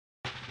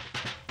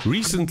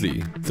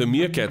Recently, the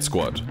Meerkat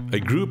Squad, a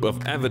group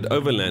of avid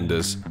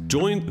overlanders,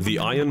 joined the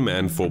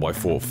Ironman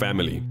 4x4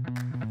 family.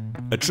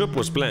 A trip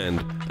was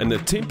planned and a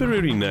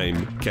temporary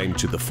name came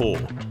to the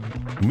fore.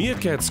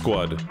 Meerkat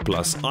Squad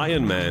plus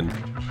Ironman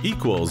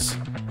equals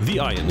the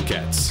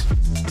Ironkats.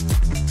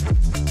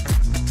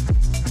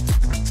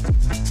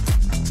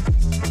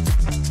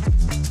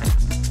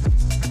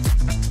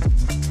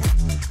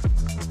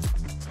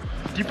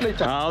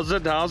 How's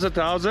it?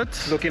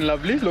 Looking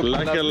lovely.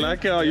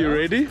 Laka, are you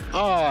ready?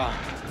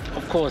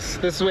 Of course.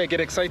 This is where I get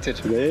excited.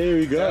 There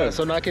we go.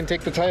 So now I can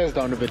take the tires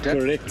down a bit.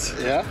 Correct.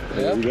 Yeah.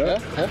 There we go.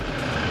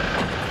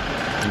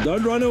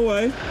 Don't run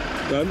away.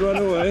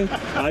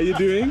 How are you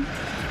doing?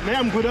 Me,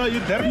 I'm good. Are you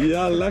there?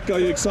 Yeah, Laka, are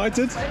you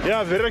excited?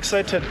 Yeah, very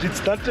excited. It's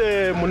that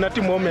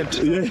Munati moment.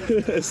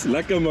 Yes,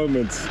 Laka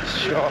moment.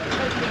 Sure.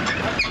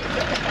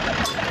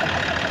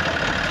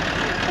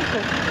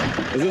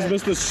 Is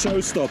this Mr.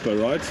 Showstopper,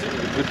 right?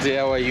 Good day,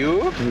 how are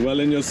you? Well,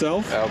 and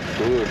yourself? I'm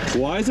good.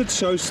 Why is it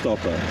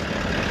Showstopper?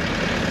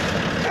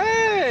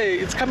 Hey,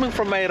 it's coming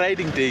from my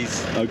riding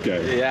days.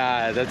 Okay.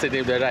 Yeah, that's a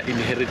name that I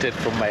inherited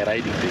from my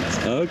riding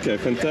days. Okay,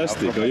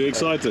 fantastic. Are you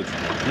excited?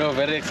 No,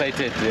 very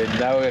excited. And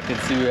now I can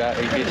see we are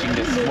engaging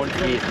the small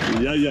kid.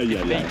 Yeah.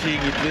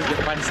 Thinking it means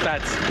the fun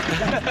starts.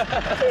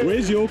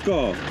 Where's your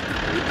car?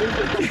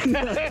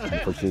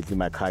 Unfortunately,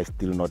 my car is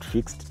still not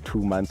fixed.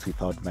 2 months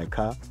without my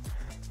car.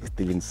 It's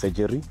still in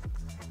surgery,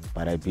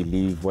 but I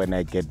believe when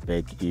I get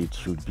back it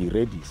should be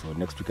ready. So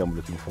next week I'm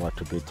looking forward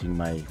to getting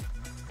my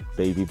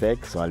baby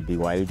back, so I'll be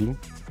wilding.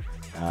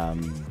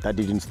 That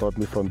didn't stop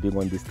me from being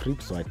on this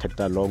trip, so I tagged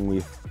along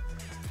with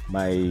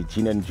my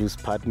gin and juice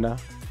partner,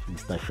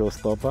 Mr.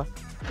 Showstopper.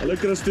 Hello,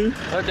 Christu.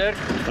 Hello, Dirk.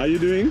 How are you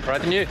doing?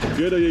 Right and you?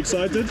 Good, are you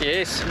excited?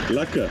 Yes.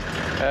 Laka.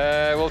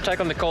 We'll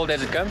take on the cold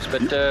as it comes,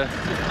 but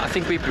I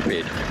think we're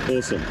prepared.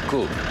 Awesome.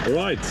 Cool.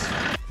 Right.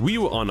 We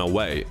were on our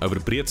way over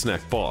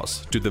Breedsnek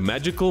Pass to the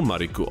magical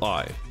Marico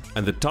Oog,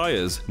 and the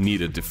tires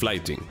needed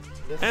deflating.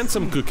 And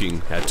some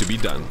cooking had to be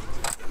done.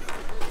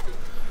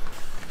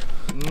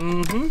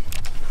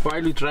 Why are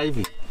you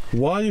driving?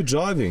 Why are you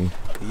driving?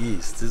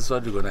 Yes, this is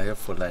what we're gonna have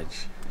for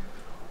lunch.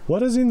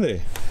 What is in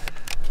there?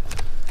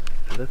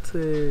 That's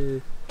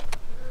a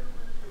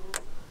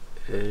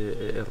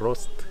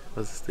roast.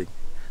 What's this thing?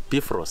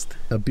 Beef roast.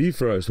 A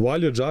beef roast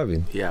while you're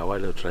driving? Yeah, while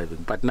you're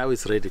driving. But now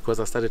it's ready because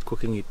I started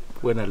cooking it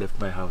when I left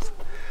my house.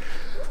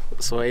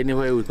 So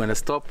anyway, we're gonna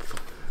stop.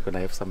 We're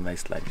gonna have some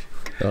nice lunch.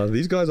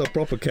 These guys are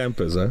proper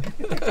campers, huh?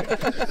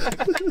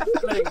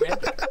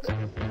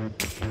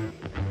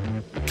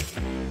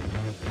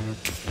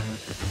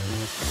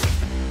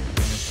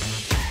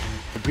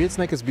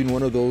 Breedsnek has been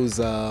one of those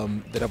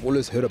that I've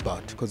always heard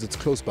about because it's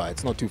close by.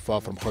 It's not too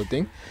far from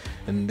Gauteng,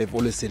 and they've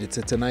always said it's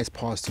a nice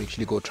pass to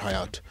actually go try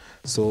out.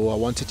 So I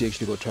wanted to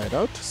actually go try it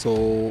out.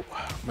 So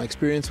my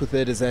experience with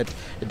it is that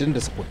it didn't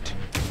disappoint.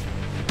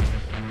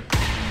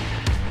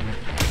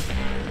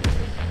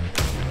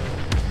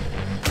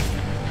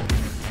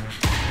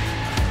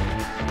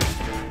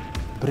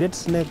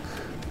 Breedsnek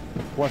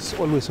was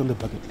always on the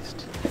bucket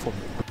list for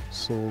me.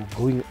 So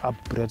going up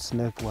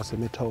Breedsnek was a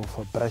matter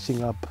of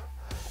brushing up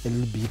a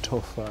little bit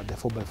of the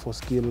 4x4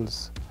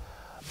 skills,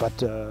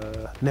 but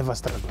never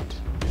struggled.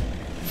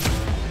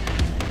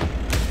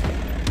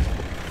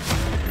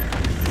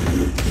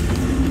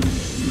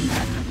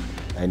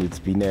 And it's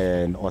been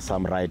an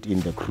awesome ride in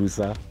the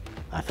cruiser.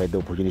 I've had the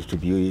opportunity to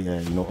be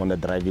on the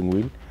driving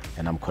wheel,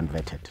 and I'm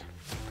converted.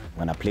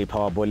 When I play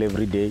Powerball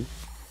every day,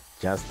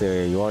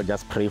 you all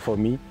just pray for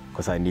me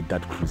because I need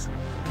that cruiser.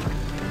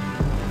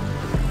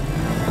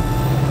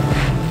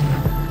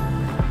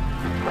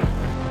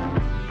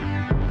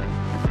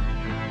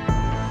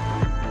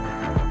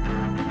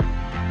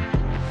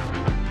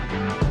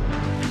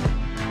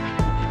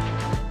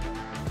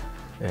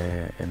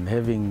 And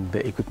having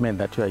the equipment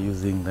that we are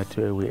using, that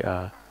we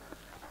are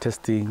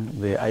testing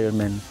the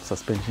Ironman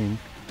suspension,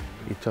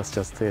 it was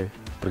just a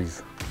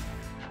breeze.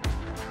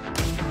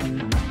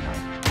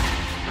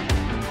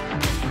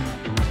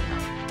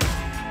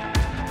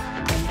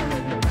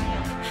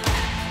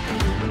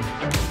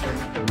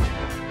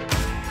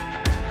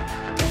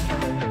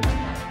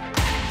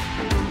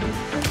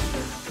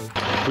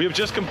 We have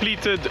just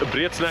completed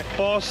Breedsnek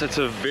Pass. It's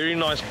a very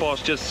nice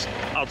pass just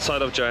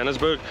outside of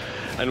Johannesburg.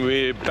 And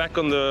we're back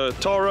on the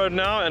tar road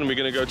now, and we're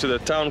going to go to the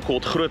town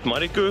called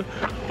Marico,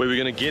 where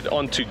we're going to get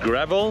onto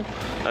gravel.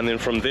 And then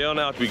from there on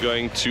out, we're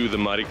going to the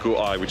Marico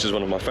Oog, which is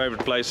one of my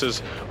favorite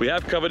places. We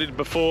have covered it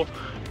before,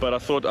 but I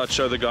thought I'd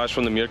show the guys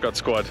from the Meerkat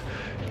Squad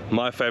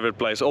my favorite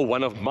place, or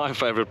one of my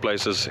favorite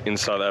places in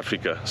South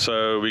Africa.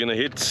 So we're gonna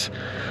hit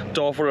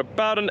tar for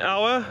about an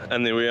hour,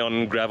 and then we're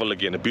on gravel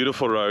again. A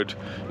beautiful road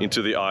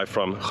into the eye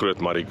from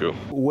Marico.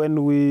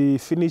 When we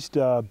finished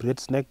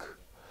Breedsnek,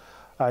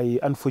 I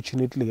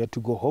unfortunately had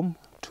to go home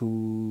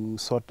to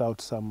sort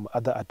out some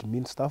other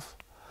admin stuff.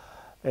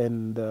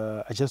 And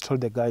I just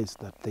told the guys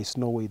that there's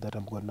no way that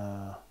I'm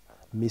gonna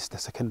miss the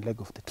second leg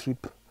of the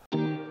trip.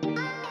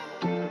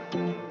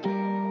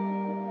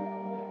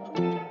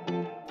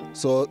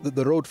 So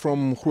the road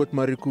from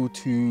Marico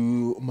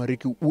to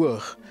Marico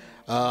Oog.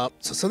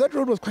 So that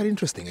road was quite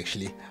interesting,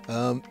 actually.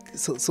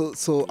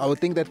 So I would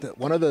think that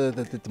one of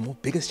the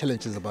biggest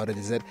challenges about it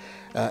is that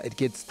it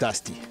gets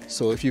dusty.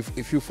 So if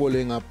you're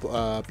following up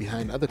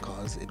behind other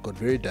cars, it got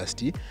very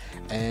dusty.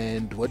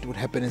 And what would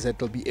happen is that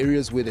there'll be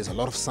areas where there's a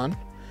lot of sun,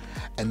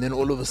 and then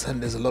all of a sudden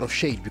there's a lot of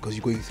shade because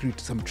you're going through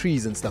some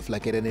trees and stuff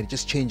like it, and it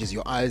just changes.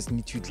 Your eyes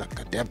need to like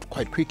adapt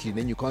quite quickly, and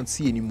then you can't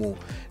see anymore.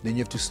 Then you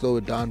have to slow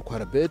it down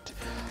quite a bit.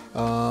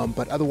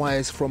 But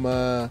otherwise, from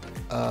a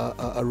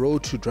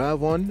road to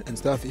drive on and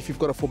stuff, if you've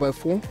got a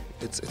 4x4,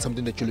 it's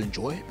something that you'll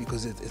enjoy,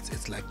 because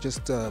it's like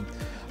just a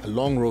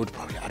long road.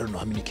 Probably, I don't know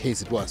how many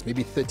Ks it was,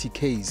 maybe 30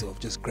 Ks of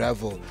just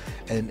gravel,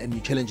 and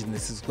you're challenging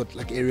this. It's got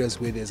like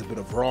areas where there's a bit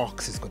of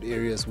rocks, it's got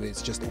areas where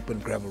it's just open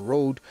gravel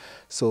road.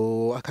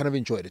 So I kind of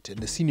enjoyed it, and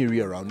the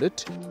scenery around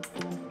it.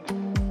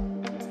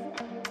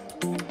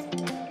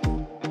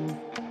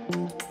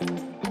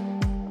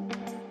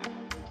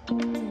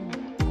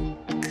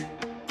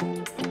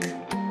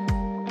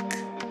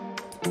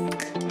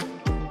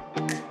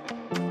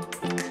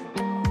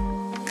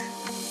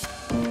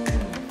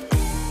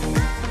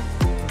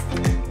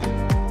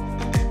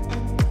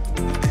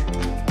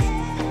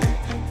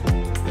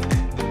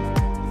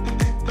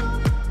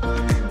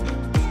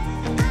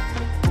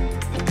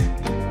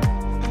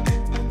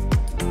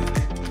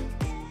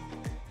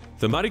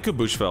 The Marico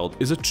Bushveld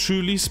is a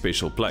truly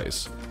special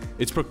place.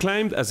 It's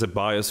proclaimed as a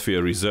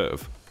biosphere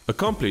reserve,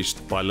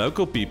 accomplished by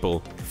local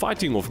people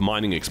fighting off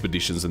mining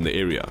expeditions in the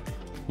area.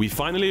 We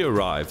finally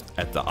arrived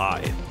at the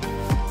Eye.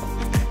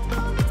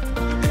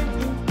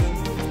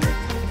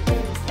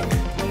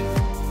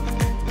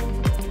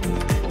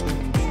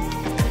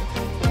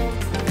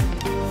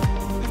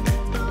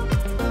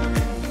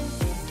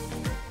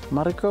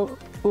 Marico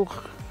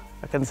Oog,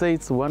 I can say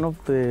it's one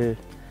of the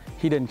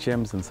hidden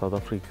gems in South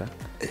Africa.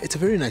 It's a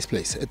very nice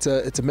place. It's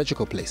a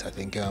magical place, I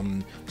think.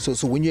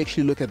 So when you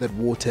actually look at that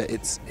water,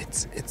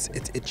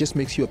 it just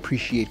makes you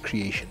appreciate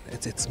creation.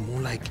 It's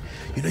more like,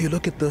 you know, you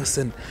look at this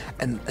and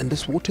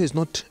this water is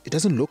not. It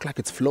doesn't look like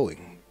it's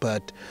flowing,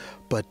 but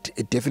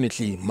it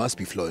definitely must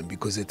be flowing,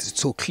 because it's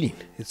so clean.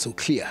 It's so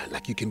clear.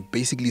 Like you can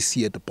basically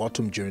see at the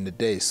bottom during the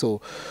day.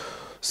 So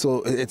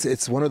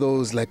it's one of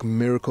those like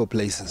miracle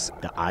places.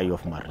 The Eye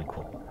of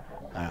Marico.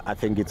 I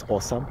think it's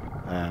awesome.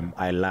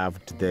 I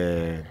loved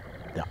the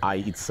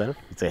Eye itself.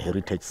 It's a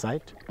heritage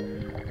site.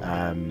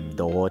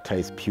 The water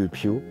is pure.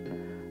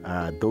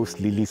 Those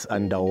lilies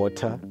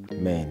underwater,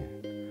 man,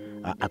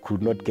 I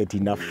could not get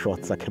enough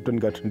shots. I kept on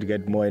getting to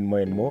get more and more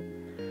and more.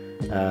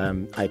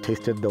 I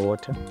tasted the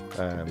water.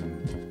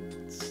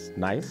 It's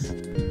nice.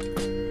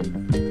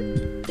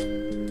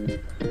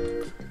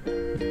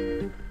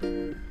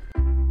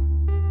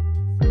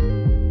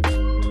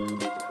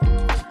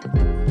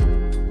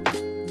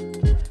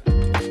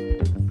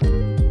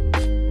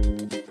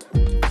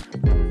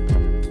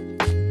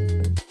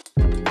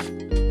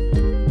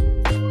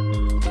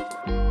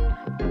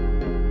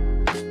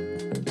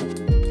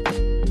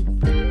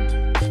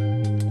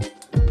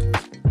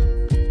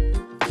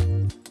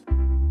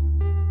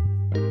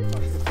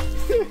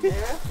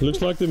 Looks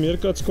like the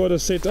Meerkat Squad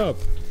is set up.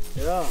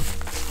 Yeah.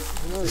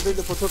 You know, even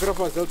the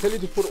photographers, they'll tell you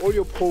to put all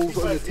your poles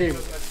on the table.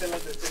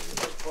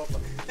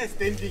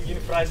 Standing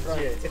in front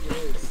here.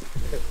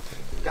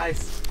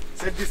 Guys,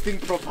 set this thing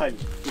properly.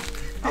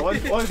 I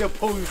want all the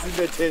poles in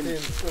the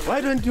tent. Why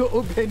don't you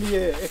open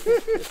here?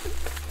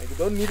 You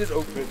don't need it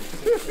open.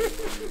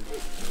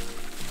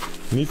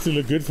 Needs to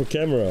look good for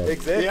camera.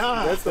 Exactly.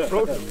 Yeah. That's the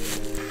problem.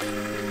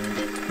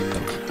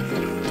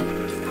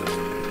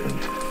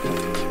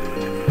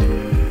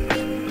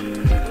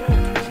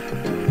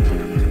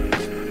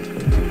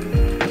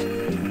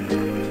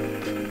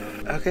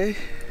 Okay,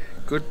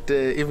 good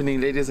evening,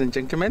 ladies and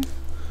gentlemen.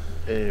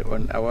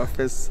 On our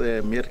first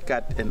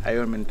Meerkat and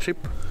Ironman trip,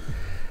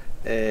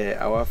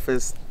 our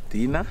first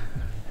dinner,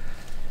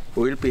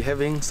 we'll be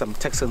having some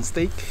Texan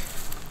steak,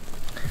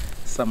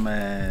 some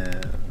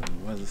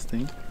what's this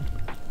thing?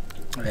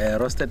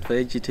 Roasted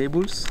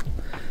vegetables,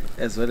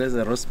 as well as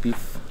a roast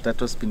beef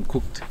that was been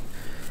cooked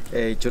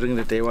during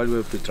the day while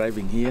we'll be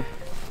driving here.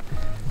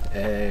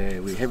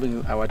 We're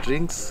having our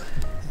drinks.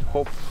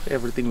 Hope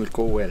everything will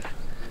go well.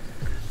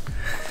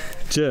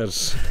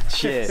 Cheers.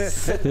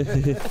 Cheers.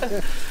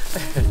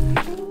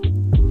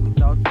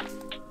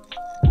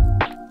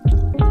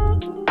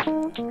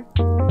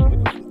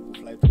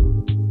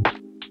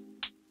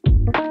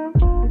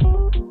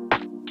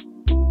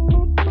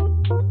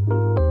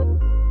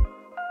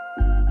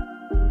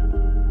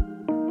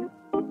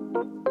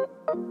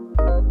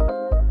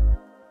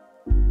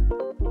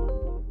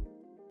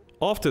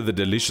 After the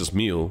delicious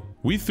meal,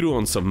 we threw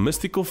on some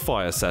mystical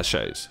fire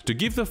sachets to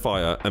give the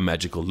fire a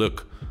magical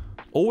look.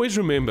 Always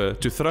remember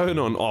to throw it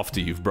on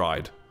after you've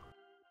bride.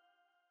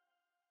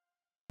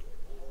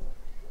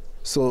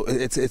 So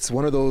it's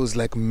one of those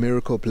like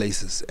miracle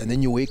places. And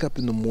then you wake up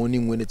in the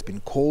morning when it's been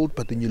cold,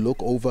 but then you look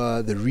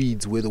over the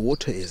reeds where the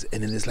water is,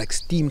 and then there's like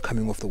steam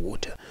coming off the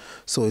water.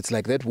 So it's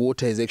like that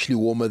water is actually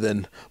warmer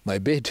than my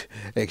bed.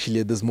 Actually,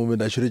 at this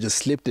moment, I should have just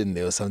slept in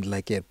there or something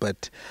like that.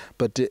 But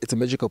it's a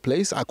magical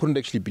place. I couldn't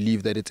actually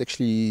believe that it's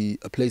actually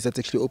a place that's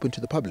actually open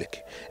to the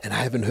public, and I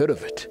haven't heard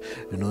of it.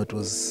 You know, it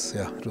was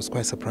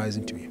quite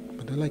surprising to me,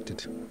 but I liked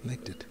it.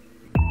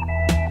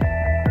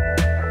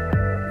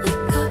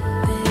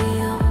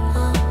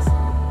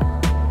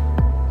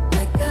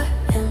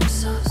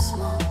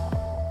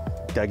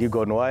 Dagi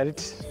gone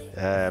wild,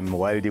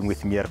 wilding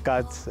with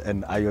Meerkats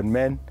and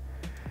Ironman.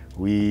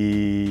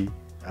 We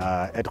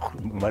at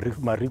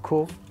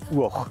Marico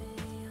Oog.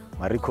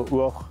 Marico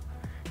Oog.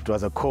 It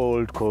was a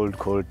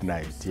cold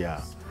night,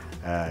 yeah.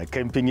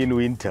 Camping in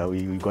winter,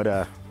 we got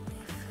a,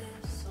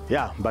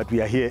 yeah, but we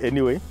are here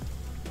anyway.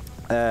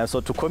 So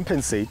to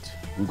compensate,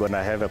 we're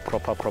gonna have a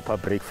proper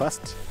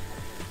breakfast.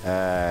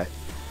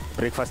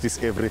 Breakfast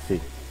is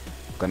everything.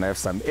 We're gonna have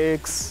some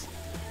eggs,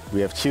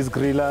 we have cheese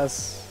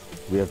grillers,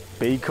 we have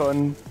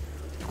bacon,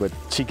 we've got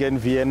chicken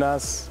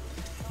Viennas,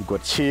 we've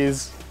got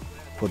cheese.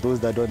 For those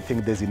that don't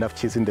think there's enough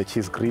cheese in the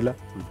cheese griller,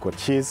 we've got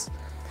cheese.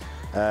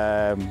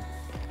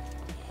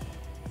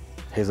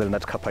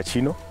 Hazelnut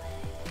cappuccino,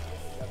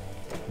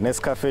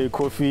 Nescafe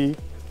coffee,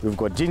 we've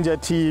got ginger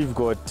tea, we've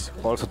got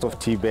all sorts of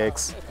tea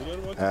bags.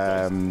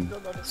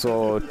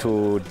 So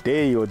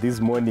today or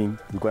this morning,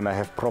 we're gonna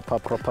have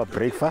proper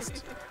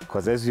breakfast,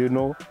 because as you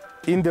know,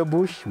 in the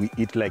bush, we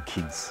eat like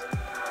kings.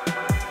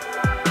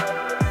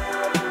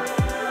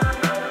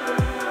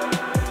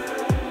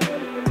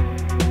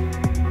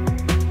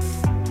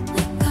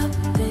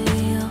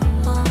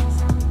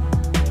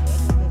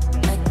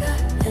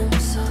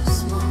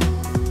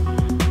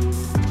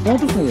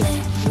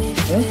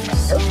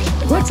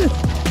 What's it?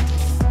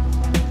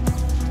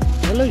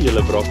 Hello,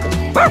 yellow broccoli.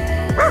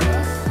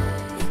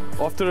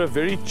 After a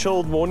very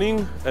chilled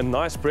morning and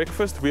nice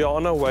breakfast, we are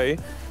on our way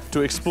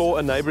to explore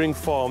a neighboring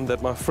farm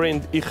that my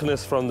friend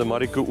Ignis from the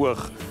Marico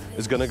Oog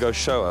is going to go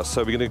show us.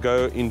 So we're going to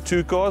go in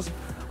 2 cars.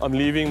 I'm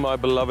leaving my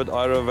beloved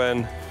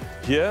Irovan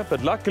here,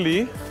 but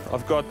luckily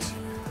I've got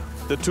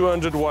the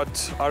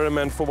 200-watt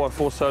Ironman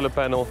 4x4 solar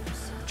panel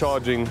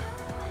charging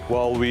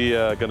while we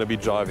are going to be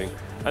driving.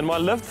 And my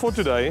lift for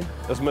today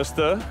is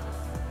Mr.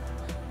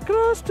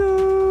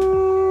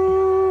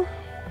 Christo.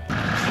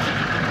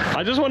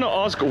 I just want to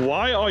ask,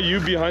 why are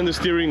you behind the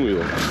steering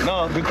wheel?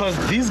 No, because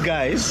these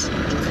guys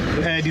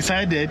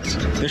decided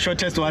the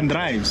shortest one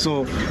drive.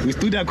 So we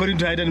stood according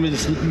to height and we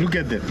just look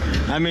at them.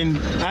 I mean,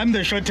 I'm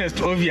the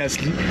shortest,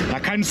 obviously. I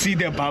can't see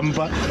the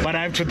bumper, but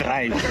I have to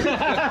drive.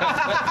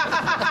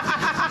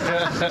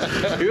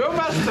 You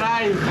must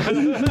drive.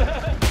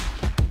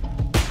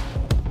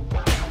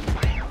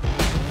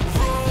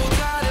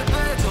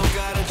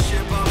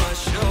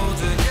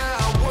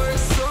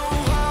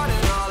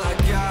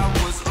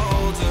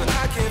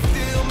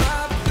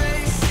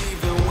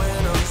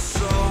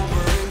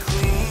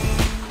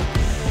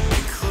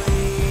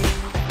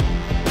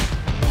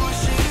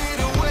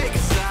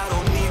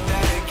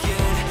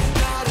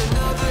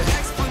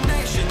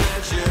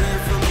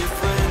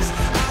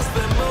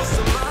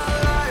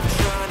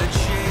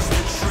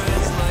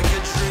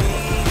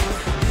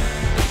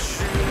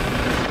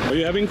 Are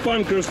you having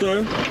fun,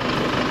 Christo? You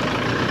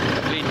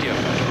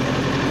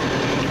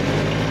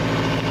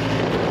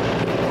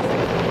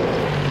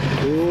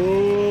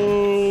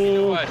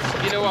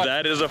know what?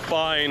 That is a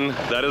fine.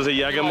 That is a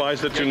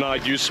Jägermeister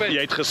tonight. You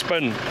het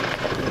gespin.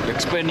 Ek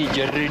spin nie,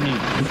 Jerry nie.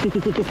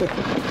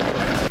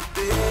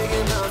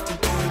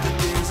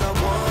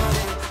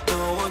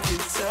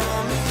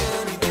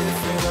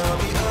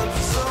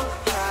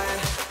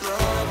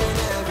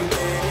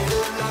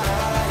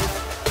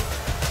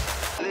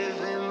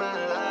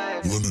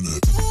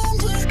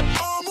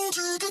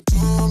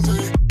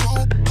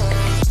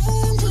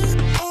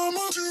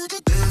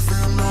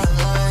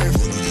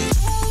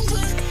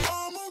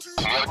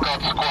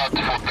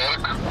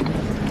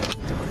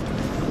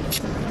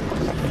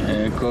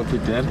 Copy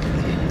that.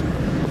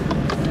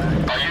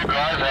 Are you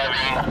guys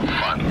having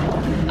fun?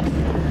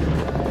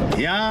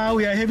 Yeah,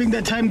 we are having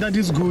the time that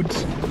is good.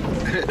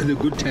 The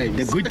good times.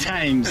 The good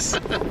times.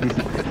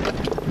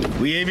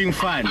 We're having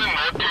fun. The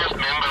naughtiest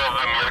member of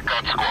the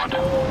Meerkat Squad.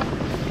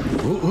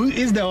 Who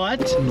is the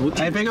what?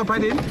 I beg your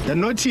pardon? The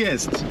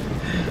naughtiest. The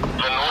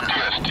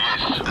naughtiest,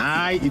 yes.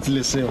 Aye, it's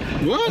Lesel.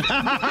 What?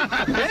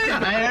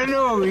 I don't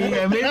know.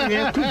 Maybe we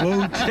have to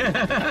vote.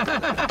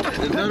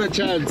 Not a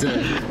chance.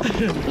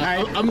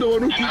 I'm the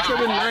one who keeps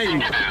them in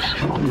line.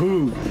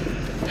 Who?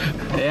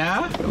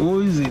 Yeah?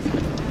 Who is it?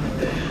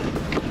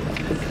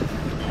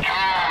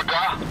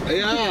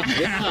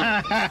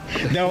 Yeah.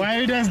 The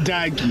wildest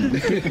doggy.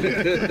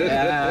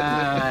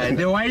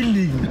 The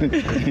wildling.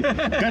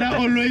 Gotta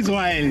always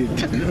wild.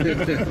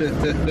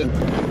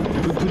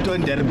 Put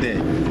on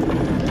there.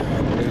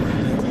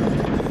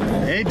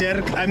 Hey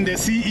Dirk, I'm the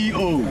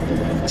CEO,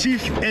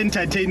 Chief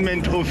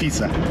Entertainment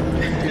Officer. Is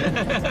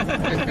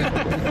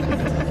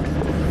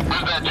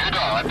that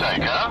Judah, I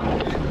take, huh?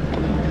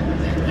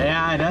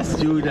 Yeah, that's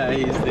Judah.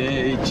 He's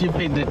the chief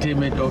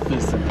entertainment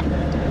officer. So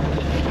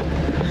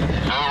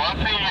one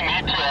thing you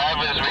need to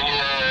have is when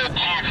you're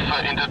chief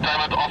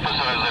entertainment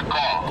officer is a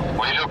car.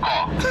 Where's your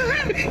car?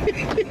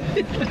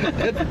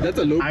 That's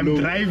a low blow. I'm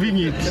driving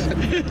it.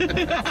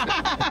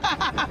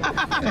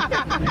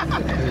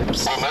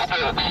 So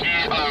Mr.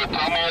 CEO,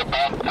 tell me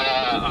about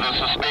the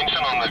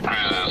suspension on the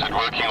cruiser. Is it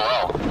working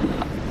well?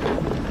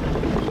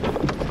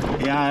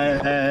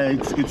 Yeah,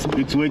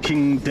 it's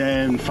working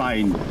damn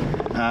fine.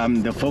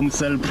 The foam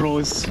cell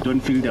pros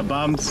don't feel the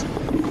bumps.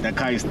 The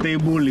car is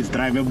stable, it's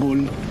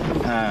drivable.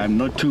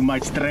 Not too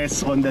much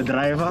stress on the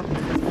driver.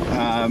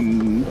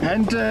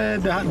 And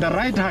the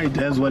ride height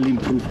as well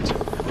improved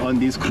on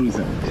this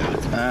cruiser.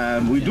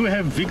 We do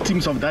have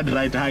victims of that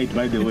ride height,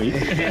 by the way,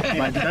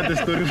 but that's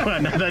a story for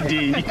another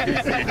day.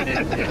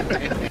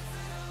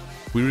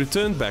 We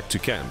returned back to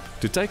camp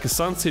to take a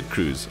sunset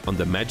cruise on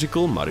the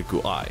magical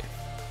Marico Oog.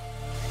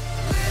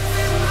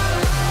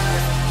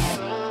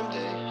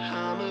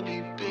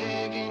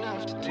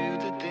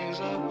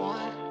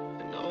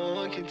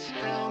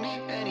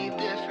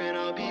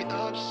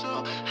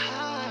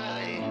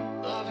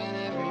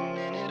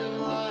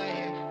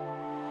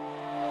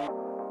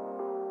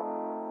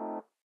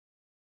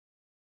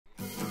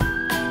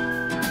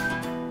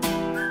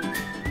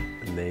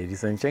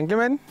 Ladies and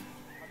gentlemen,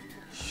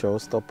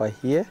 showstopper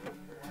here.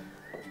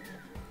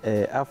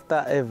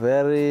 After a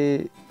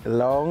very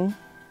long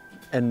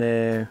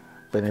and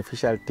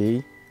beneficial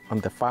day on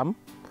the farm,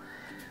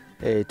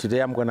 today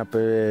I'm going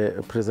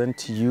to present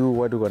to you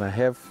what we're going to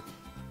have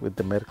with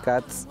the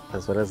Meerkats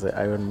as well as the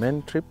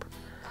Ironman trip.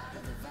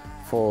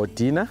 For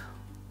dinner,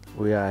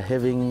 we are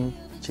having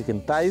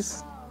chicken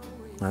thighs,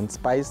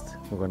 unspiced.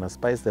 We're going to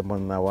spice them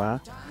on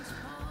our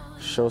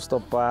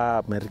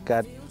showstopper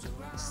Meerkat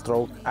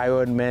stroke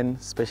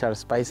Ironman special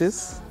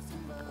spices.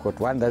 Got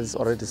one that is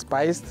already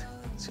spiced,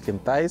 chicken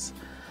thighs.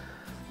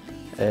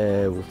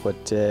 We've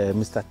got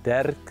Mr.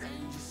 Dirk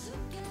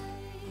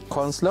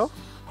Conslow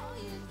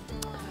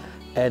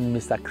and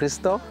Mr.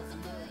 Christo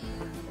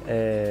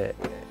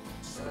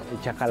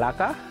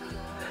Chakalaka.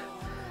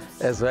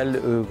 As well,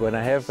 we're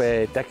gonna have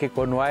Take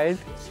on Wild,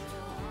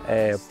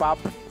 pap,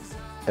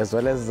 as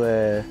well as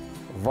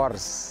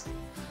Vors.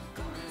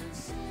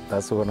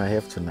 That's what we're gonna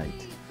have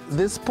tonight.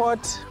 This spot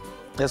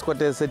has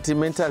got a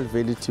sentimental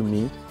value to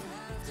me.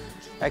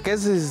 I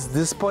guess it's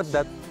this spot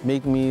that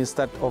made me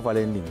start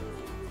overlanding.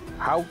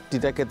 How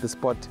did I get the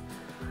spot?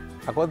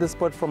 I got the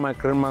spot from my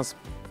grandma's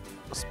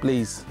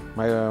place.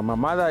 My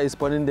mother is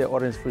born in the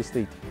Orange Free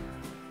State,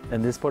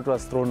 and this spot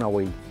was thrown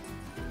away.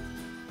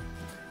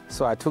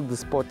 So I took the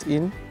spot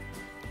in,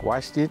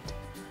 washed it,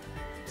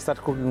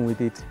 started cooking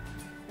with it,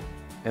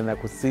 and I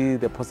could see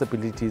the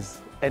possibilities,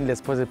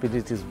 endless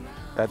possibilities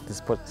that the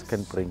spot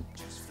can bring.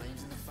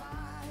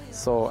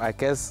 So I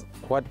guess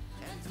what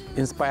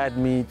inspired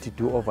me to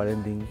do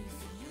overlanding,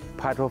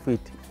 part of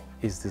it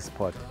is this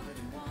spot.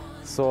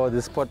 So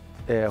the spot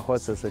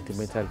holds a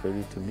sentimental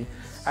value to me.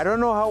 I don't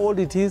know how old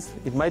it is.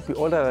 It might be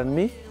older than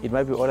me. It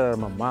might be older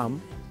than my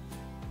mom.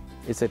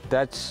 It's a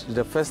Dutch,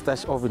 the first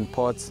Dutch oven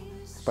pot,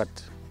 but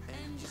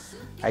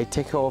I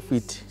take care of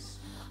it.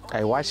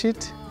 I wash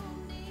it,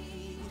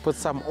 put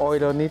some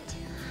oil on it,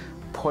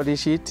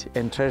 polish it,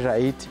 and treasure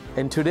it.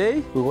 And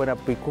today we're gonna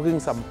be cooking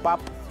some pap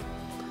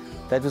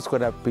that is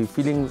gonna be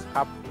filling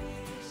up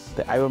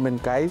the Ironman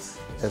guys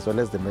as well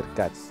as the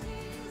Meerkat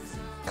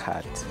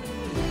cat.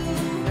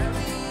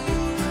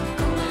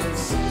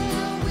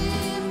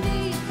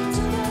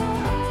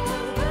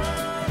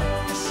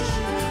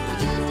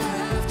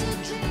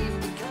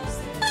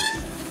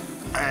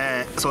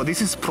 So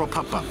this is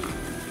proper pap,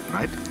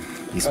 right?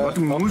 It's not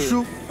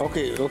mushu.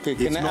 Okay.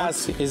 Can I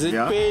ask, is it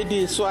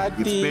Pedi,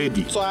 Swati,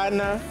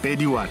 Tswana?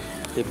 Pedi one.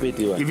 The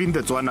Pedi one. Even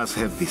the Tswanas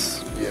have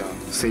this. Yeah.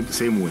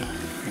 Same way.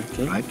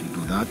 Okay. Right? You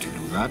do that, you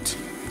do that.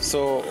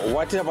 So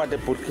what about the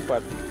Putki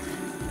pap?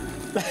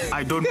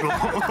 I don't know.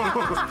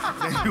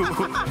 Leave your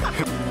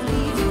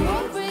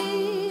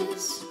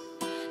worries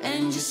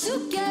and your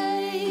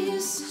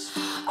suitcase.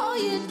 All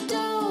you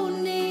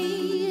don't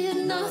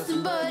need,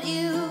 nothing but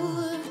you.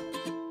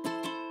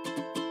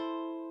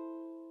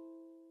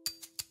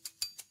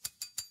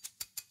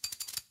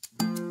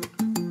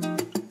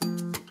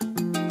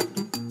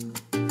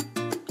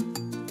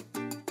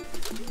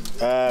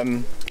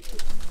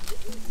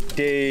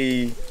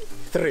 Day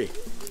 3,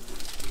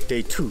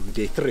 day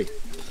 3.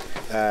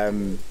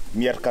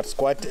 Meerkat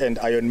Squad and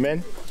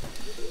Ironman.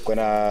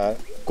 Gonna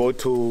go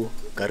to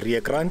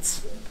Karee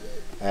Krans,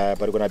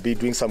 but we're gonna be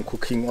doing some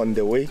cooking on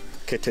the way,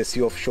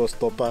 courtesy of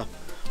Showstopper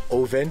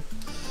Oven.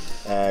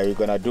 We're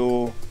gonna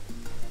do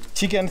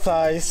chicken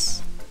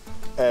thighs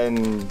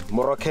and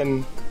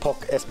Moroccan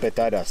pork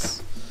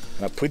espetadas.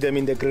 Put them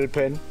in the grill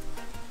pan,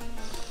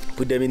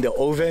 put them in the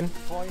oven.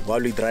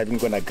 While we're driving,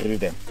 we're gonna grill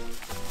them.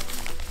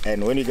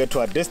 And when we get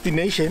to our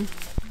destination,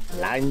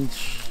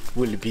 lunch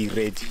will be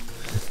ready,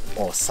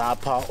 or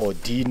supper or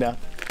dinner,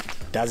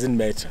 doesn't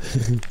matter.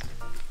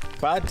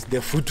 But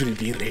the food will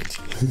be ready.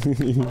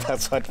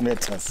 That's what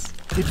matters.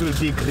 It will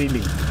be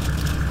grilling.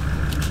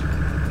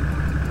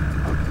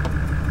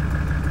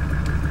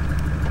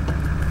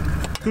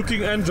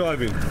 Cooking and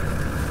driving.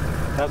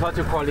 That's what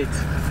you call it.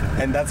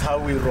 And that's how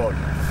we roll.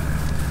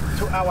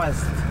 2 hours.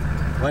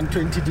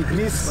 120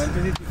 degrees.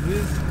 120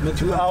 degrees.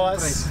 2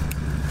 hours.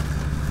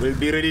 We'll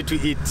be ready to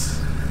eat.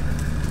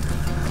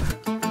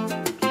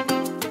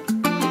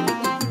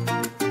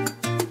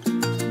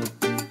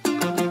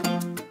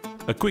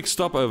 A quick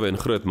stopover in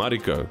Groot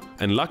Marico,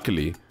 and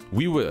luckily,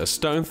 we were a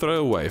stone throw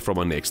away from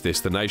our next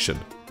destination,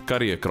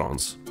 Karee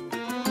Krans.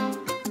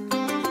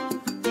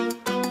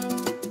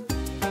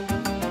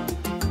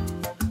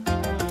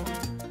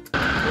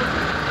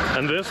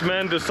 And this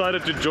man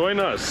decided to join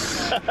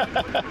us.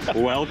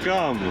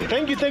 Welcome.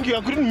 Thank you.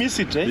 I couldn't miss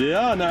it, eh?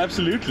 Yeah, no,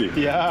 absolutely.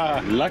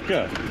 Yeah.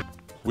 Lekker.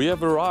 We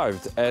have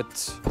arrived at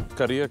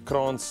Karee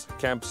Krans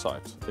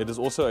campsite. It is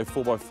also a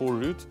 4x4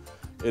 route.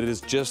 It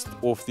is just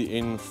off the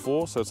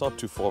N4, so it's not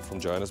too far from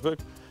Johannesburg.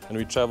 And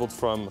we traveled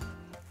from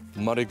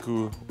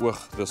Marico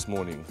Oog this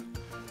morning.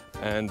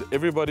 And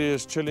everybody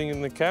is chilling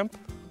in the camp,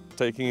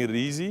 taking it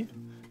easy.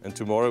 And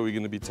tomorrow we're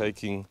going to be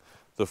taking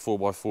the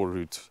 4x4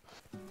 route.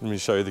 Let me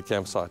show you the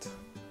campsite.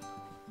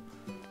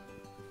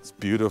 It's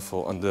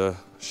beautiful under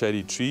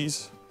shady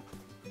trees.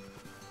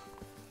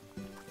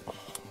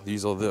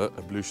 These are the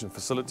ablution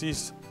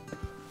facilities.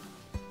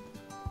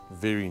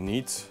 Very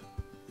neat.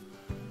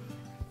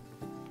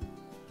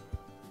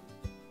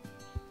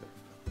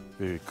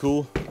 Very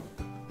cool.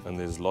 And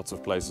there's lots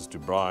of places to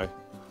braai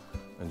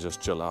and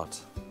just chill out.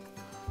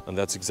 And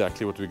that's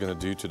exactly what we're going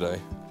to do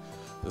today.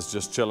 Is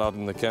just chill out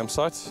in the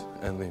campsite,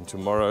 and then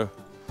tomorrow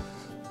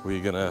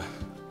we're going to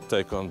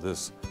take on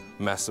this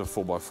massive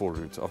 4x4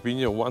 route. I've been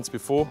here once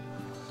before,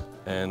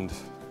 and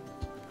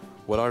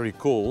what I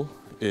recall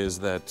is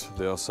that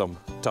there are some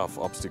tough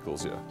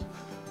obstacles here.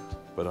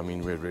 But I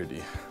mean, we're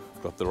ready.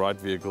 We've got the right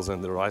vehicles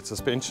and the right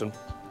suspension.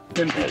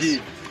 Yes.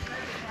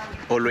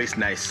 Always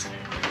nice.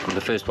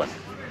 The first one.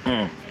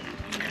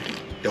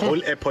 The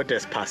whole airport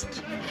has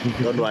passed.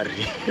 Don't worry.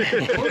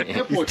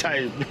 It's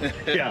time.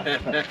 Yeah.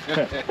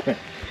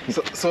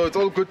 So it's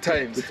all good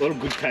times. It's all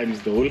good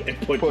times. The whole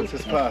airport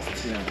has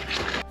passed. Yeah.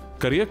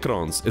 Karee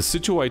Krans is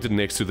situated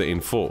next to the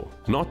N4,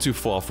 not too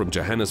far from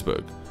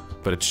Johannesburg,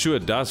 but it sure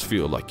does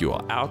feel like you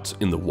are out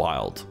in the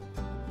wild.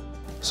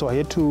 So I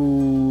had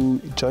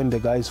to join the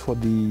guys for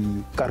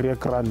the Karee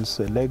Krans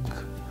leg,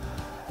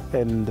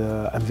 and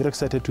I'm very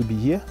excited to be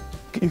here.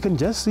 You can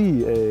just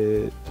see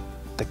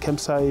the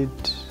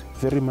campsite,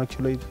 very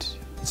immaculate.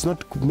 It's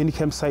not many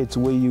campsites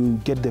where you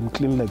get them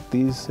clean like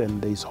this,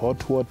 and there's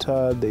hot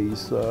water,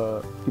 there's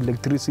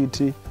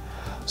electricity.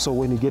 So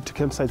when you get to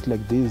campsites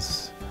like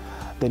this,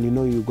 then you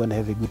know you're gonna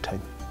have a good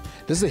time.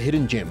 This is a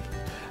hidden gem.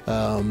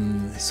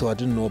 So I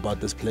didn't know about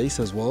this place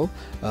as well,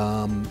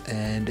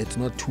 and it's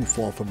not too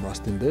far from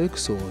Rustenburg,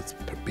 so it's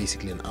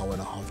basically an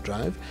hour-and-a-half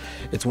drive.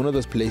 It's one of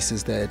those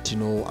places that, you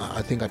know,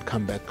 I think I'd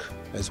come back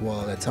as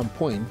well at some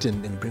point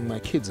and bring my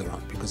kids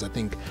around, because I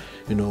think,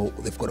 you know,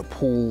 they've got a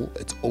pool,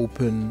 it's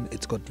open,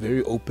 it's got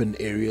very open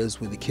areas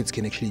where the kids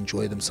can actually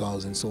enjoy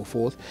themselves and so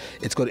forth.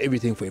 It's got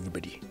everything for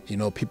everybody. You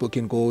know, people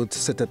can go to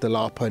sit at the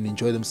lapa and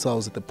enjoy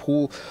themselves at the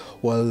pool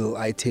while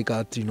I take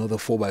out, you know, the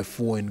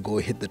 4x4 and go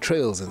hit the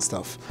trails and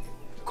stuff.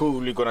 Cool,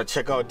 we're gonna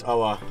check out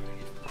our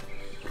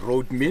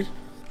road meal.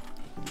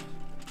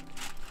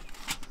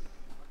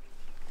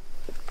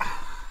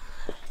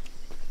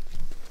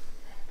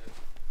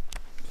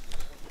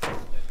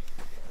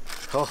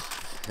 Oh,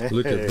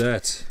 Look at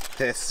that.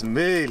 The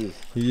smell.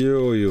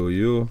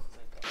 Yo.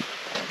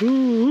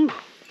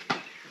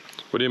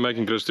 What are you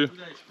making, Christo?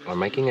 I'm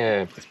making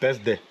a It's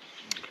best there.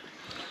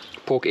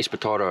 pork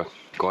espetado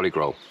garlic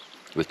roll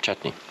with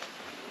chutney.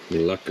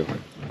 Lekker.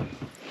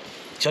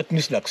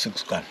 Chutney's like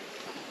 6 gun.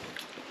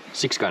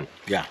 6 gun.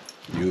 Yeah,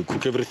 you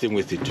cook everything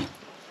with it.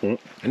 And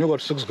you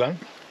got 6 gun?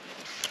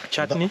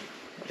 Chutney,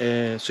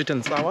 sweet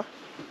and sour.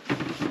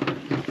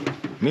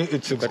 Me,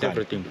 it's 6 Got gun.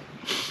 everything.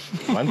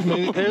 Want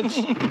me eggs?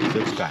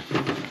 6 gun.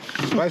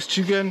 Spice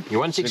chicken? You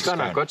want 6 gun?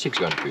 I've got 6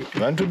 gun for you.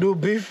 You want to do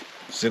beef?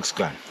 6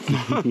 gun.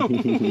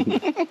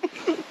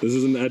 This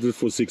is an advert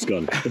for 6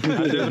 gun.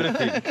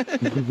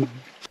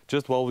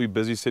 Just while we're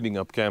busy setting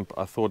up camp,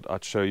 I thought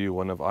I'd show you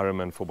one of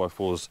Ironman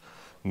 4x4's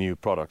new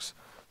products.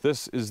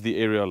 This is the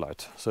area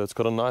light. So it's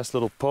got a nice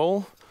little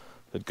pole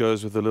that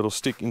goes with a little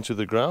stick into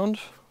the ground,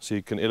 so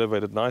you can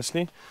elevate it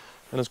nicely.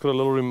 And it's got a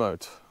little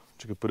remote,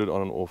 so you can put it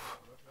on and off.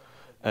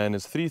 And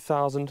it's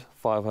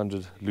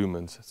 3,500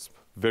 lumens. It's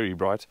very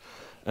bright.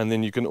 And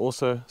then you can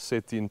also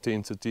set the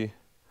intensity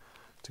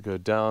to go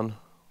down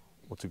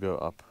or to go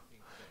up.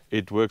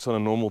 It works on a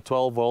normal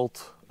 12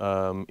 volt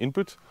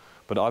input,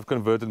 but I've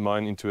converted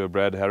mine into a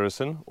Brad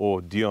Harrison,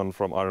 or Dion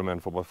from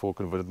Ironman 4x4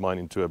 converted mine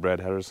into a Brad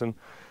Harrison,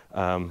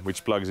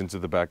 which plugs into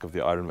the back of the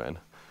Ironman.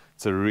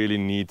 It's a really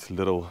neat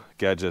little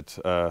gadget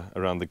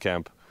around the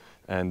camp.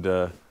 And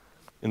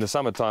in the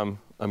summertime,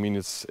 I mean,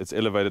 it's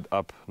elevated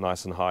up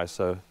nice and high,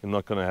 so you're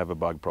not going to have a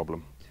bug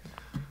problem.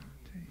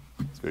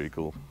 It's very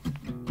cool.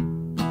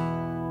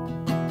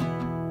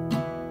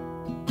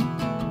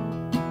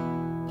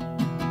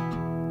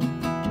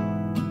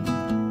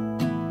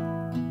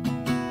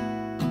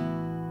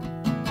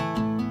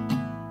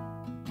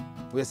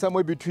 We're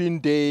somewhere between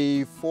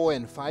day 4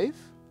 and 5,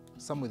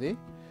 somewhere there.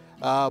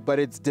 But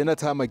it's dinner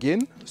time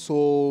again.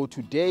 So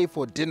today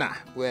for dinner,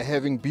 we're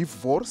having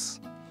beef wors.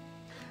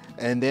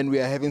 And then we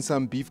are having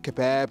some beef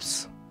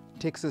kebabs,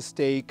 Texas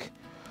steak,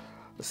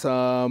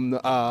 some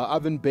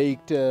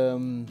oven-baked,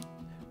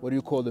 what do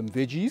you call them,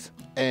 veggies,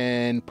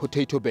 and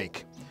potato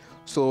bake.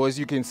 So as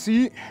you can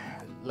see,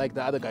 like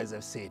the other guys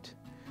have said,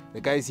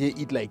 the guys here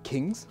eat like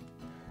kings,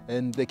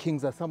 and the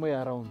kings are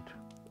somewhere around.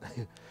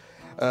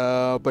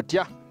 But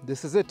yeah,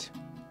 this is it.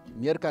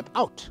 Meerkat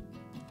out.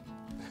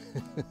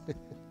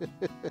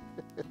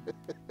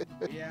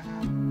 Yeah.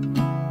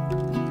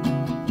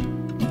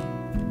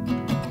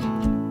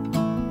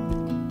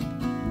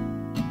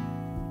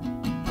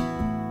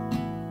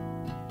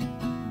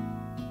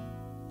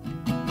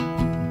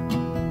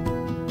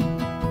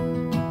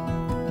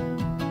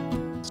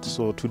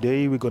 So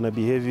today we're going to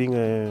be having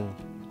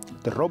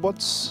the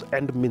robots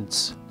and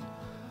mints.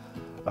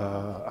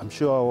 I'm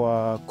sure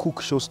our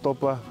cook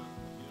showstopper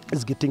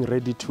is getting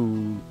ready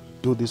to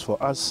do this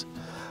for us.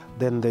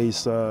 Then there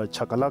is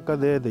chakalaka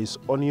there, there is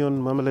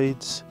onion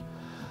marmalades.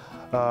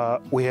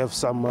 We have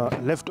some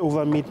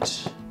leftover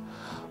meat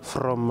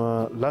from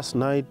last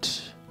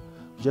night.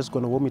 We're just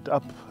going to warm it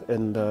up,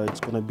 and it's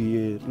going to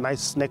be a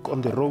nice snack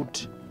on the road.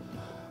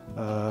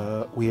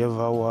 We have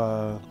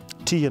our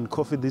tea and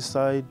coffee this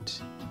side,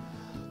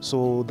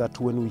 so that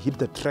when we hit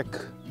the track,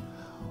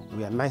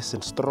 we are nice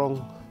and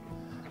strong.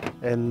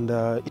 And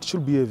it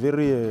should be a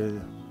very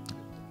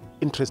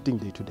interesting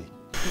day today.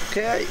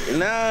 Okay,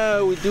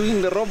 now we're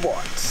doing the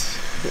robot.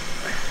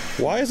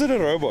 Why is it a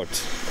robot?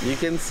 You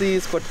can see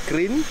it's got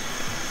green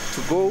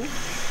to go,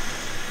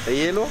 a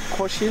yellow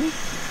caution,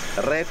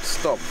 red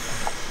stop.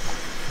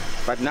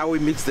 But now we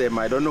mix them.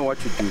 I don't know what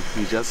to do.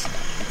 We just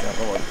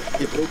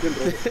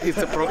it's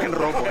a broken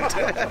robot.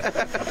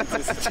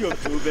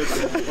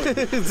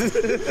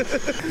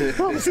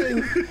 I'm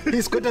saying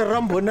he's got a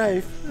Rambo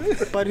knife,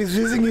 but he's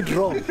using it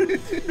wrong.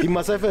 He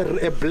must have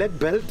a black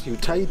belt. You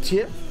tie it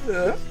here,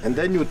 and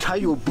then you tie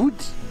your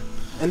boot,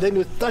 and then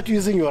you start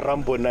using your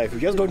Rambo knife. You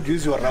just don't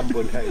use your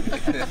Rambo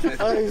knife.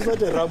 It's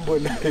not a Rambo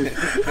knife.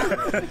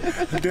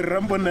 The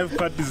Rambo knife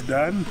part is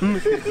done.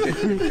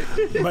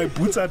 My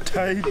boots are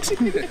tight.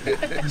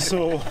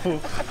 So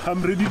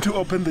I'm ready to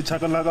open the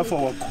chakalaka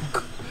for our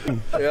cook.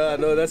 Yeah,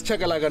 no, that's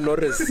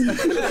Chakalaka-Norris.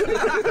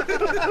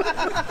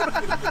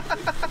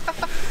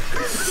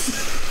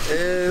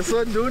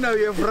 So now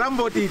we have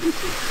Ramboed it.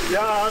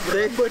 Yeah,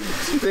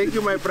 thank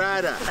you, my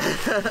brother.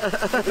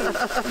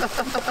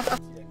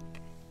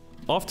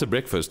 After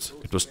breakfast,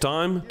 it was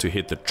time to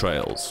hit the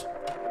trails.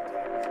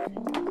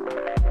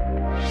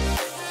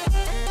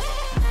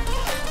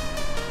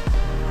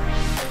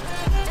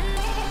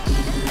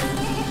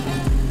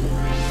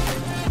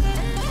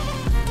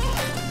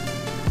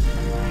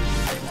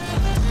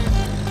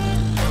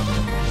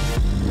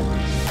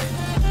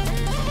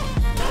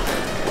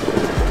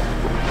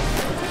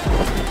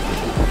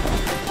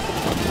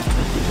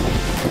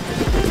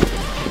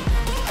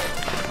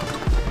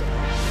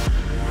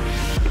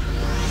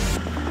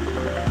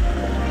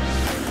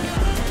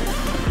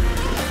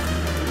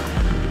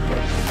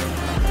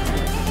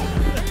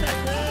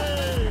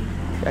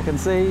 I can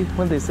say,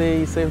 when they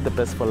say save the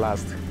best for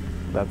last,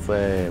 that's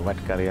what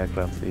Karee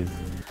Krans is.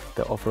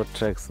 The off-road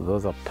tracks,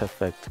 those are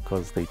perfect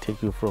because they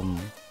take you from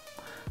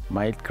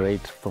mild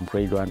grade, from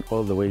grade 1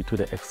 all the way to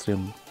the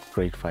extreme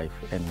grade 5,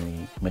 and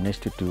we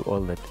managed to do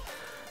all that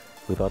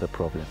without a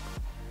problem.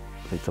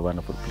 It's a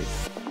wonderful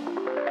place.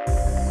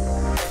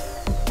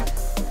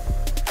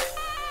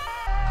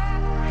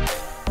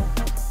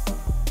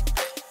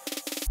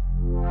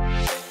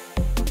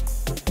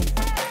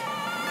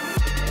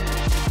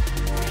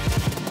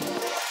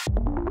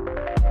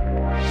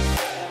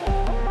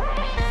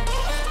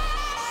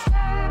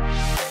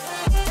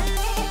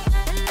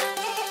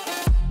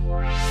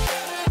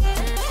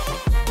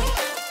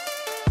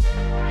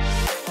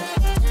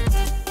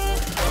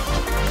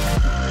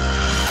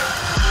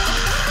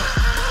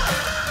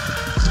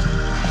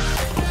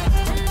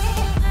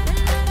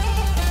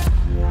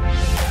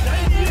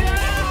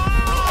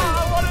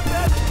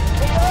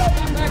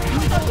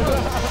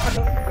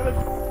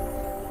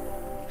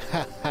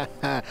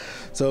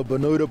 So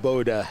Bonoda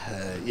Boda,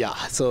 yeah.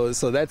 So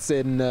that's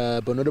in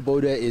Bonoda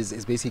Boda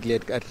is basically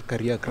at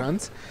Karee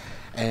Krans,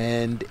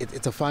 and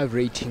it's a 5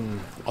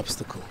 rating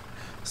obstacle.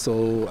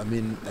 So I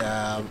mean,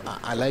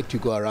 I like to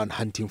go around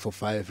hunting for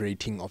 5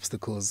 rating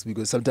obstacles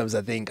because sometimes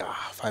I think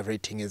 5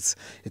 rating it's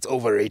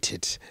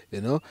overrated,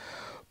 you know.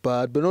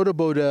 But Bonoda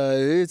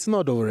Boda, it's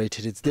not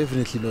overrated. It's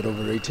definitely not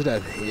overrated.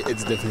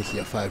 It's definitely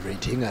a 5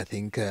 rating, I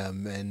think.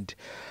 And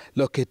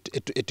look,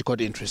 it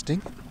got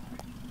interesting.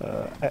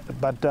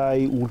 But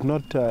I would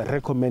not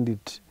recommend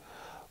it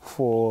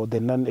for the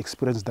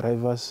non-experienced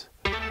drivers.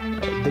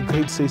 The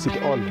grade says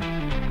it all.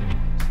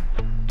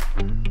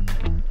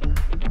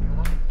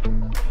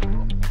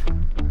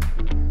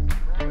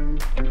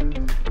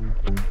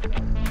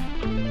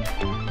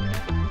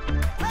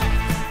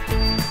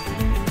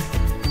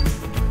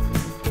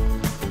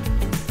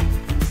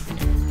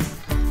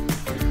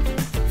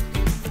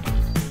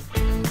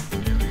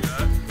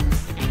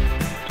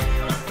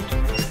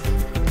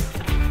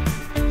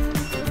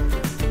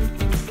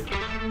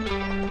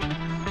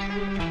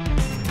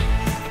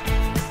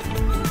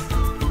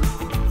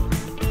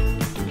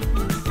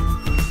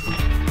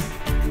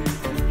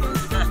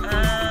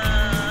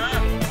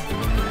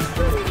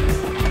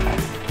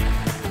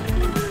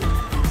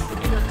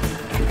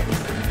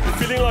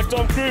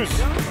 cruise.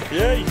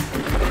 Yay!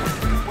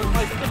 With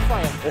my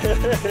Spitfire.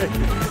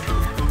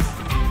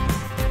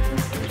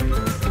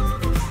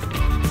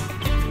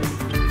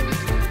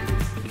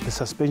 The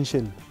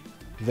suspension,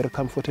 very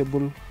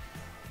comfortable.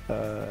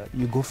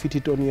 You go fit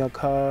it on your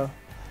car,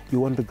 you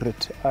won't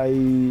regret.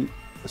 I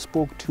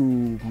spoke to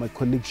my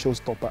colleague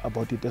Showstopper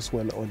about it as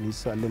well on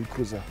his Land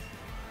Cruiser.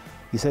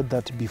 He said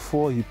that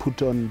before he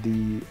put on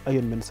the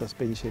Ironman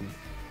suspension,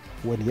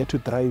 when he had to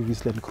drive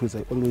his Land Cruiser,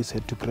 he always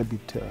had to grab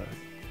it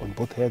on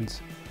both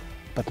hands.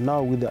 But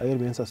now with the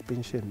Ironman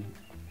suspension,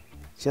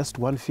 just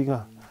one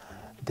finger,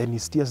 then he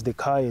steers the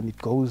car and it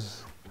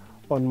goes.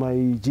 On my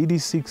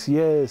GD6,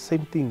 yeah,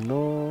 same thing,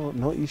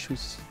 no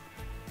issues.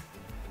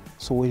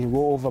 So when you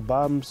go over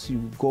bumps, you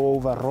go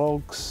over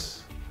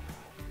rocks,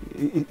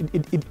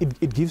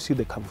 it gives you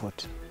the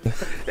comfort.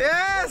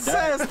 Yes,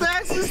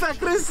 thanks, Mr.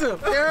 Crystal.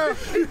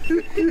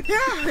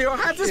 Yeah, your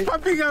heart is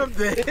pumping up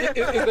there.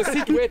 Is the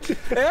seat wet?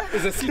 Yeah?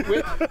 Is the seat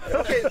wet?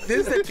 Okay, this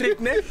is the trick,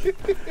 ne?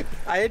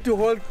 I had to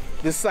hold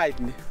this side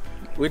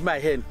with my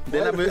hand.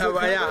 Then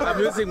I'm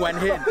using one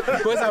hand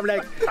because I'm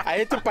like, I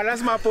had to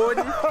balance my body.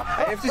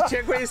 I have to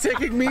check where it's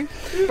taking me.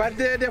 But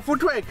the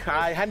footwork,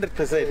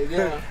 100%.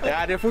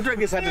 Yeah, the footwork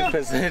is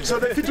 100%. So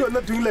the feet were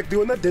not doing like they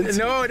were not dancing?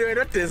 No, they were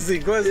not dancing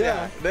because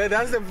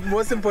that's the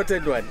most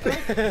important one.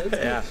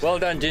 Yeah. Well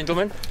done,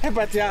 gentlemen.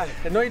 But yeah,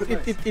 no,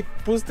 it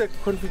boosts the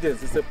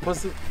confidence. It's a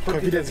positive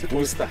confidence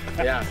booster.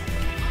 Yeah.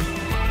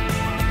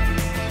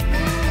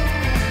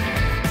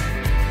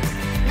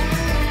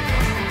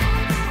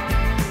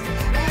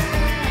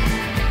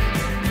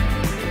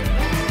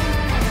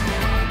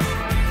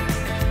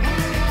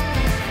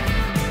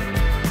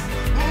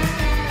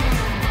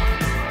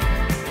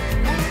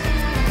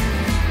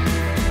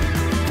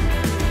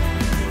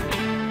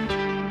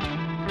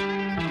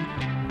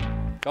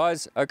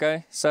 Guys,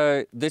 okay,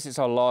 so this is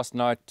our last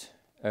night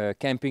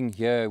camping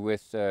here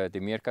with the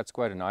Meerkat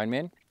Squad and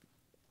Ironman.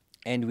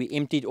 And we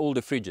emptied all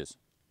the fridges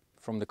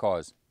from the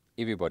cars,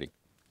 everybody.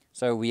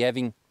 So we're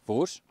having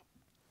vors,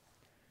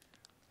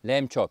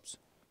 lamb chops,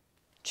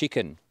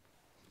 chicken,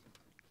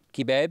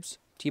 kebabs,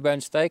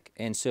 T-bone steak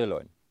and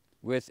sirloin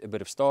with a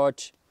bit of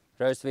starch,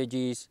 roast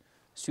veggies,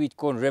 sweet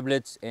corn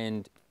riblets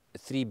and a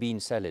 3-bean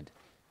salad.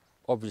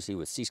 Obviously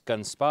with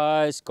siskan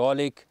spice,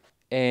 garlic,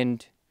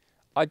 and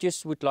I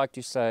just would like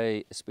to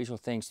say a special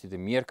thanks to the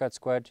Meerkat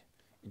Squad.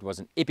 It was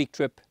an epic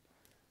trip.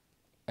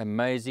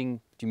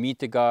 Amazing to meet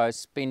the guys,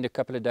 spend a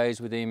couple of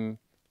days with them,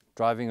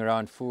 driving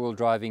around, four-wheel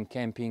driving,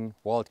 camping,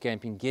 wild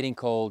camping, getting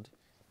cold,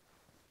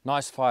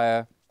 nice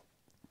fire.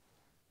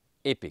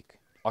 Epic.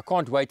 I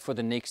can't wait for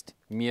the next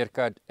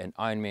Meerkat and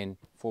Ironman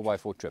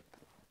 4x4 trip.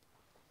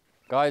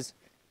 Guys,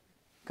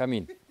 come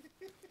in.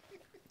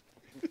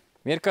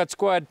 Meerkat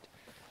Squad,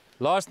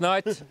 last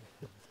night,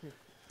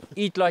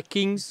 eat like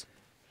kings.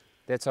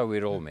 That's how we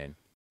roll, man.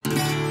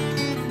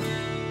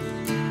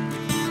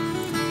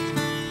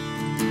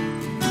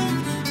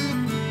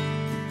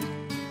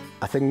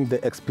 I think the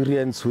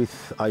experience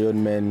with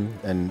Ironman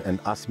and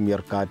us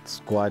Meerkat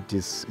Squad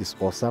is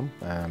awesome.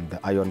 The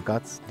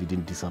Ironkats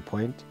didn't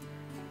disappoint.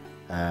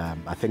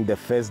 I think the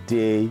first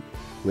day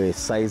we're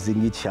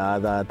sizing each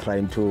other,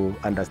 trying to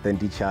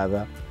understand each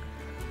other.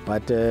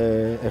 But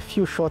a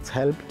few shots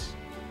helped.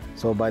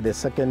 So by the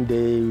second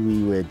day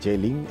we were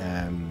gelling,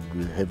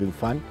 we were having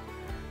fun.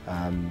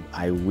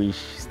 I wish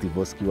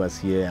Stivoski was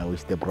here, I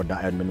wish the broader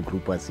Ironman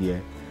group was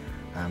here.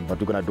 But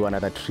we're gonna do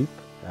another trip.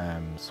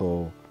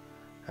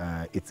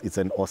 It's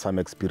an awesome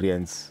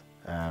experience.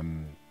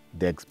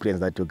 The experience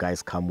that you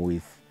guys come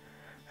with,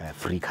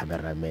 free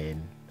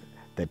cameramen,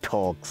 the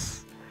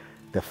talks,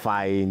 the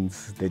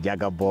fines, the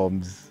Jagger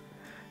bombs,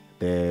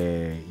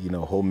 the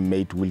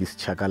homemade Willis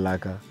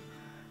Chakalaka,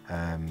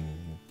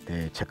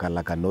 the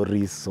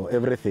Chakalaka-Norris, so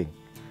everything.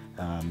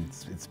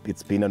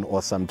 It's been an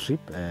awesome trip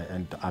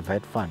and I've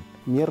had fun.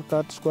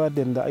 Meerkat Squad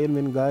and the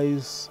Ironman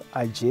guys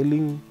are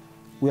gelling.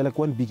 We're like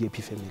one big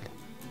happy family.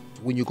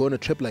 When you go on a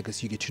trip like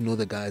this, you get to know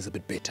the guys a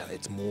bit better.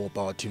 It's more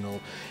about,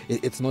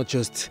 it's not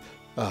just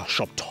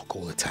shop talk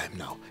all the time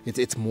now.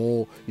 It's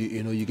more,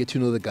 you get to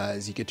know the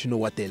guys, you get to know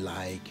what they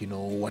like,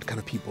 what kind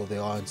of people they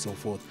are and so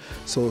forth.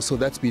 So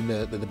that's been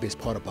the best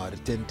part about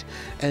it.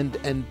 And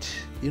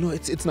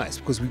it's nice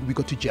because we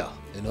got to gel,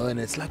 and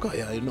it's like, oh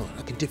yeah, I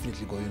can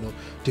definitely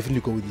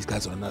go with these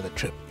guys on another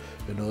trip.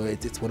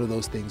 It's one of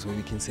those things where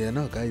we can say,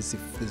 no guys,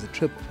 if there's a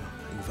trip,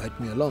 invite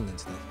me along and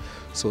stuff.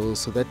 So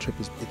that trip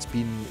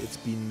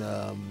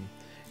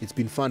it's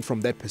been fun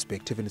from that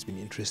perspective, and it's been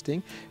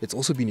interesting. It's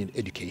also been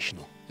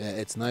educational.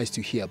 It's nice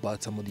to hear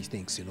about some of these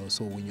things,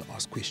 so when you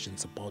ask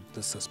questions about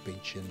the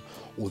suspension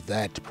or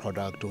that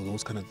product or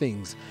those kind of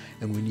things,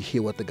 and when you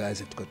hear what the guys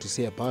have got to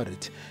say about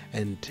it,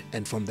 and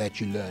from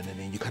that you learn, and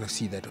then you kind of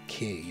see that,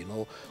 okay,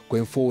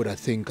 going forward, I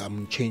think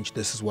I'm changed,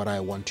 this is what I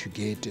want to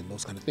get, and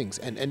those kind of things.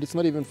 And it's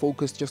not even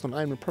focused just on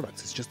Ironman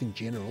products, it's just in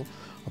general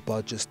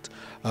about just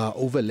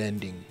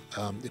overlanding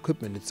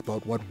equipment. It's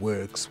about what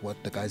works, what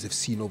the guys have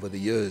seen over the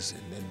years,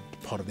 and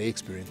part of their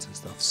experience and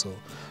stuff. So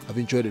I've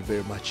enjoyed it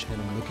very much,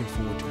 and I'm looking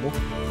forward to more.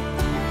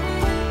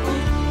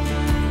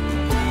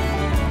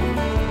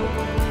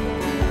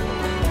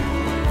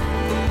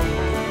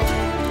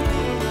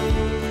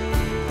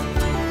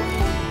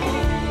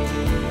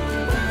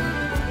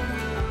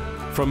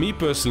 From me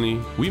personally,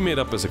 we met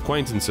up as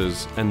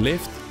acquaintances and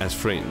left as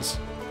friends.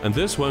 And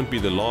this won't be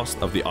the last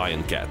of the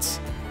Ironkats.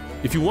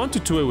 If you want to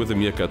tour with the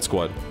Meerkat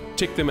Squad,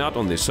 check them out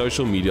on their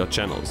social media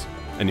channels.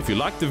 And if you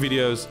like the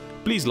videos,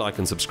 please like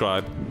and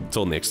subscribe.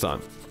 Till next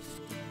time.